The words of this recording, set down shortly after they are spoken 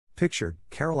Pictured,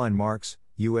 Caroline Marks,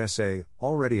 USA,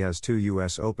 already has 2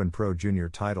 US Open Pro Junior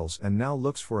titles and now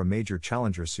looks for a major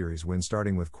Challenger Series win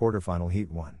starting with quarterfinal Heat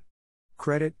 1.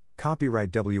 Credit, copyright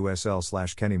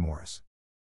WSL/Kenny Morris.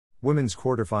 Women's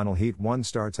quarterfinal Heat 1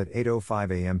 starts at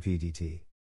 8:05 a.m. PDT.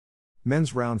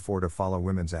 Men's round 4 to follow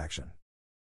women's action.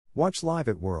 Watch live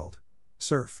at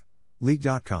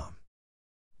WorldSurfLeague.com.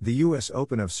 The US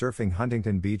Open of Surfing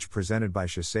Huntington Beach presented by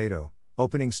Shiseido,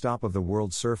 opening stop of the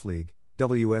World Surf League,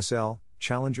 WSL,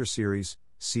 Challenger Series,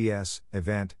 CS,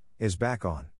 event, is back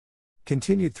on.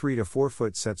 Continued 3 to 4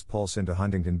 foot sets pulse into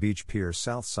Huntington Beach Pier's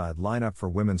Southside lineup for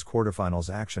women's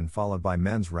quarterfinals action followed by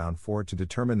men's round 4 to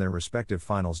determine their respective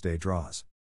finals day draws.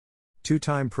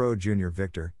 Two-time Pro Junior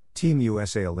victor, Team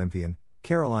USA Olympian,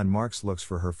 Caroline Marks looks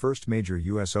for her first major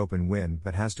US Open win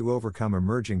but has to overcome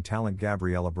emerging talent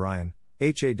Gabriella Bryan,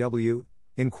 HAW,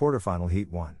 in quarterfinal Heat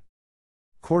 1.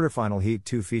 Quarterfinal Heat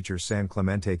 2 features San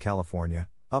Clemente, California.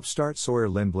 Upstart Sawyer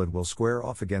Lindblad will square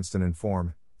off against an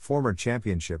informed, former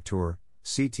Championship Tour,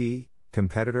 CT,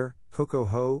 competitor, Coco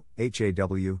Ho,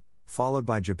 HAW, followed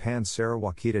by Japan's Sarah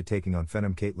Wakita taking on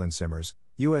Phenom Caitlin Simmers,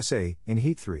 USA, in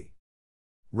Heat 3.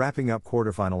 Wrapping up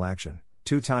quarterfinal action,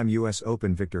 two-time US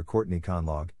Open victor Courtney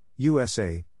Conlogue,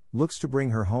 USA, looks to bring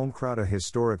her home crowd a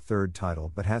historic third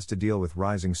title but has to deal with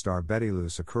rising star Bettylou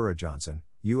Sakura Johnson,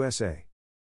 USA.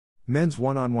 Men's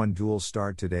one-on-one duels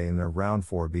start today in their round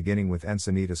 4 beginning with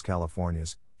Encinitas,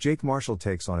 California's Jake Marshall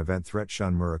takes on event threat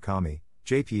Shun Murakami,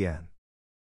 JPN.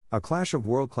 A clash of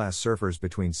world-class surfers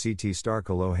between CT star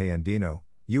Kolohe Andino,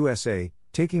 USA,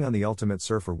 taking on the Ultimate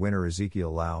Surfer winner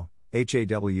Ezekiel Lau,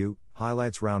 HAW,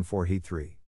 highlights round 4 Heat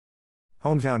 3.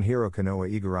 Hometown hero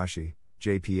Kanoa Igarashi,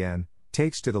 JPN,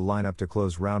 takes to the lineup to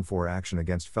close round 4 action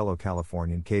against fellow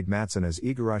Californian Cade Matson as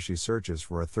Igarashi searches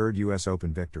for a third US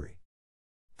Open victory.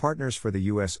 Partners for the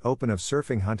US Open of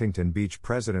Surfing Huntington Beach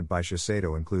presented by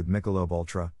Shiseido include Michelob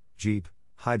Ultra, Jeep,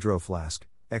 Hydro Flask,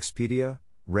 Expedia,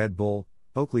 Red Bull,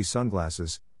 Oakley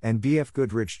Sunglasses, and BF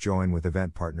Goodrich join with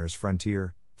event partners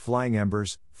Frontier, Flying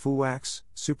Embers, Fuwax,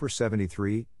 Super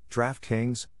 73,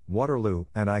 DraftKings, Waterloo,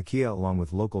 and IKEA along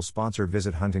with local sponsor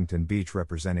Visit Huntington Beach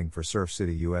representing for Surf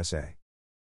City USA.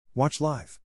 Watch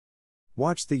live.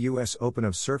 Watch the US Open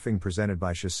of Surfing presented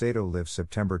by Shiseido live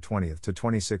September 20th to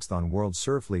 26th on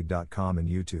WorldSurfLeague.com and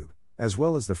YouTube, as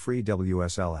well as the free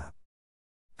WSL app.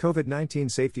 COVID-19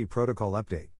 Safety Protocol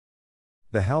Update.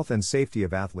 The health and safety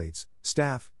of athletes,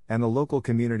 staff, and the local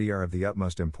community are of the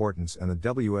utmost importance, and the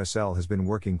WSL has been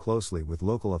working closely with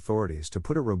local authorities to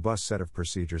put a robust set of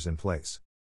procedures in place.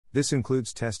 This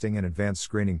includes testing and advanced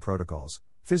screening protocols,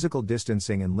 physical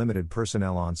distancing, and limited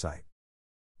personnel on site.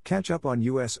 Catch up on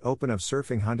US Open of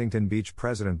Surfing Huntington Beach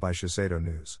presented by Shiseido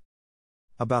News.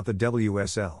 About the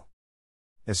WSL.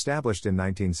 Established in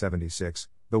 1976,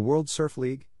 the World Surf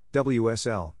League,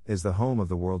 WSL, is the home of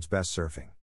the world's best surfing.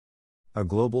 A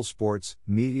global sports,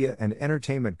 media, and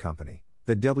entertainment company,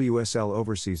 the WSL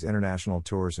oversees international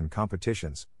tours and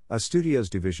competitions, a studios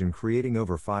division creating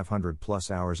over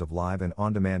 500+ hours of live and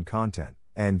on-demand content,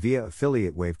 and via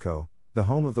affiliate Waveco, the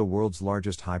home of the world's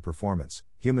largest high-performance,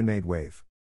 human-made wave.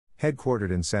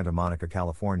 Headquartered in Santa Monica,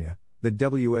 California, the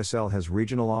WSL has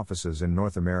regional offices in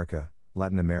North America,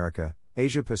 Latin America,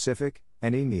 Asia Pacific,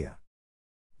 and EMEA.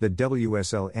 The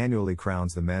WSL annually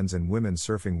crowns the men's and women's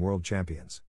surfing world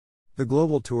champions. The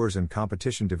Global Tours and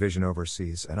Competition Division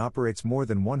oversees and operates more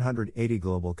than 180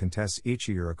 global contests each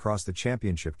year across the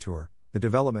Championship Tour, the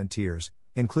development tiers,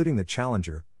 including the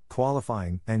Challenger,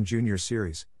 Qualifying, and Junior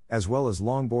Series, as well as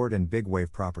longboard and big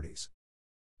wave properties.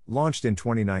 Launched in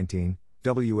 2019,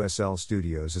 WSL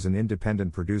Studios is an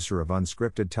independent producer of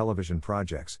unscripted television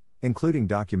projects, including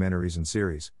documentaries and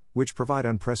series, which provide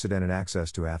unprecedented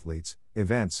access to athletes,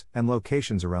 events, and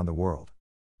locations around the world.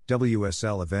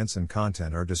 WSL events and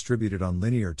content are distributed on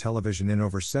linear television in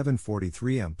over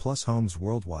 743M+ homes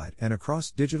worldwide and across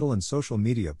digital and social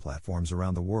media platforms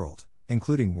around the world,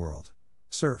 including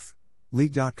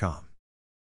WorldSurfLeague.com.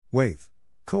 Wave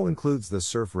co-includes the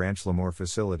Surf Ranch Lemoore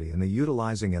facility and the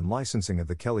utilizing and licensing of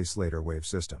the Kelly Slater Wave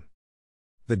system.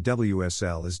 The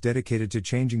WSL is dedicated to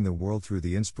changing the world through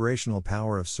the inspirational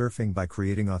power of surfing by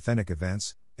creating authentic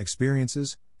events,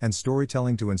 experiences, and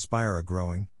storytelling to inspire a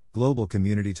growing, global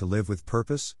community to live with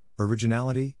purpose,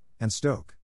 originality, and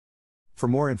stoke. For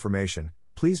more information,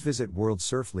 please visit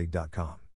WorldSurfLeague.com.